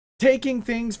Taking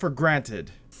things for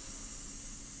granted.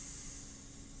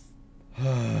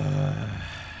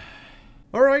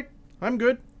 Alright, I'm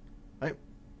good. Okay,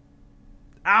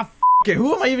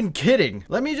 who am I even kidding?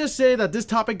 Let me just say that this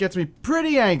topic gets me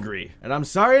pretty angry, and I'm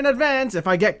sorry in advance if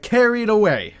I get carried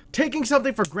away. Taking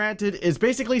something for granted is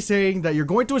basically saying that you're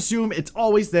going to assume it's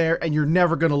always there and you're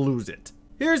never gonna lose it.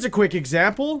 Here's a quick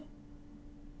example.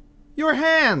 Your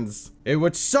hands. It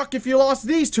would suck if you lost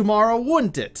these tomorrow,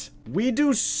 wouldn't it? We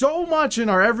do so much in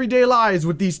our everyday lives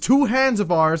with these two hands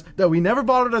of ours that we never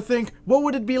bother to think, what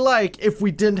would it be like if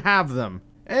we didn't have them?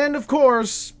 And of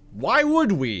course, why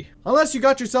would we? Unless you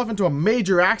got yourself into a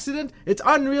major accident, it's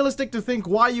unrealistic to think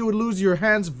why you would lose your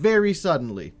hands very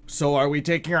suddenly. So are we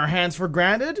taking our hands for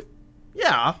granted?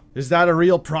 Yeah. Is that a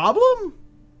real problem?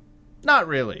 Not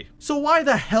really. So why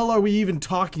the hell are we even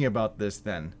talking about this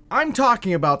then? I'm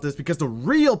talking about this because the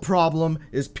real problem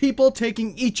is people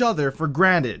taking each other for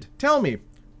granted. Tell me,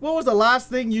 what was the last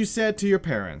thing you said to your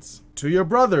parents? To your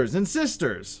brothers and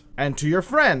sisters? And to your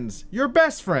friends? Your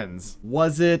best friends?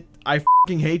 Was it, I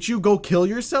f***ing hate you, go kill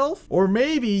yourself? Or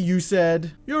maybe you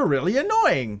said, you're really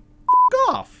annoying.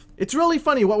 F*** off. It's really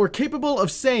funny what we're capable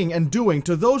of saying and doing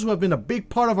to those who have been a big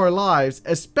part of our lives,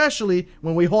 especially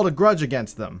when we hold a grudge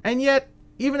against them. And yet,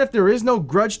 even if there is no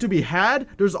grudge to be had,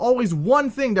 there's always one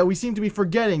thing that we seem to be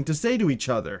forgetting to say to each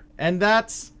other. And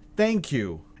that's, thank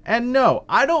you. And no,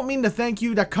 I don't mean the thank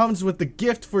you that comes with the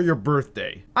gift for your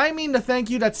birthday. I mean the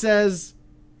thank you that says,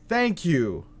 thank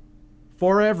you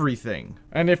for everything.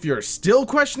 And if you're still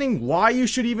questioning why you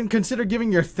should even consider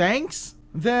giving your thanks,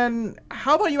 then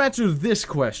how about you answer this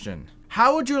question?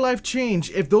 How would your life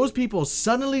change if those people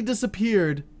suddenly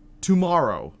disappeared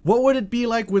tomorrow? What would it be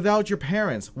like without your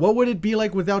parents? What would it be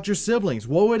like without your siblings?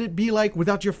 What would it be like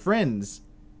without your friends?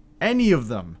 Any of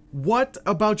them. What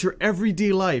about your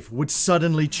everyday life would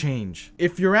suddenly change?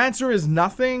 If your answer is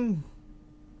nothing,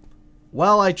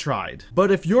 well, I tried.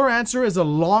 But if your answer is a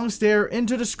long stare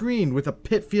into the screen with a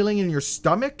pit feeling in your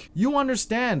stomach, you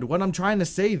understand what I'm trying to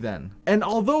say then. And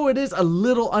although it is a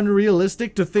little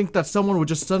unrealistic to think that someone would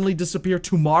just suddenly disappear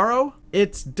tomorrow,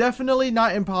 it's definitely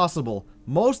not impossible.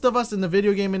 Most of us in the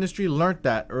video game industry learned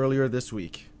that earlier this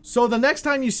week. So the next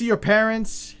time you see your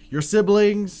parents, your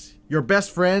siblings, your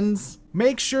best friends,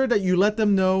 make sure that you let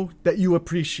them know that you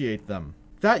appreciate them,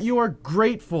 that you are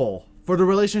grateful for the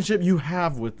relationship you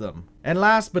have with them. And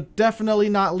last but definitely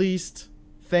not least,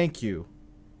 thank you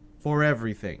for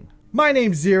everything. My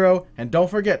name's Zero, and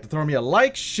don't forget to throw me a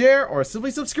like, share, or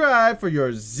simply subscribe for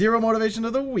your Zero Motivation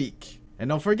of the Week. And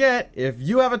don't forget, if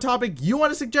you have a topic you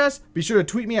want to suggest, be sure to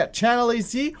tweet me at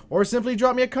ChannelAZ or simply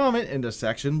drop me a comment in the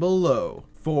section below.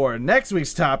 For next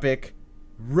week's topic,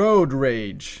 road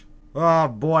rage. Oh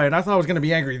boy, and I thought I was gonna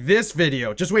be angry this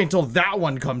video. Just wait until that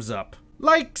one comes up.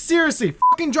 Like, seriously,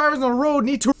 fucking drivers on the road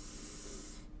need to...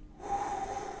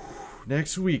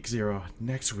 Next week, Zero.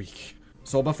 Next week.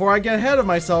 So before I get ahead of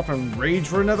myself and rage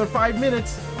for another 5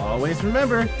 minutes, always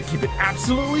remember to keep it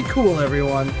absolutely cool,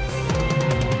 everyone. Ow,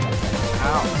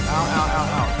 ow, ow,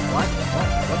 ow, ow. What the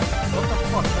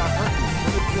fuck? That hurt me.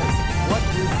 What is this? What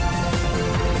is...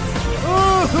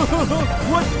 Oh!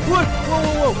 What?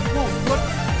 Whoa, what?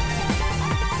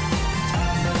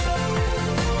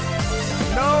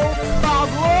 No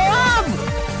problem!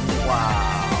 Wow.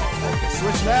 Okay,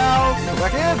 switch now. Go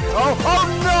back in. Oh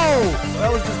no! That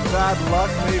was just bad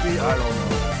luck, maybe. I don't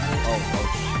know. Oh,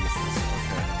 Jesus.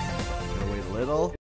 Okay. Gonna wait a little.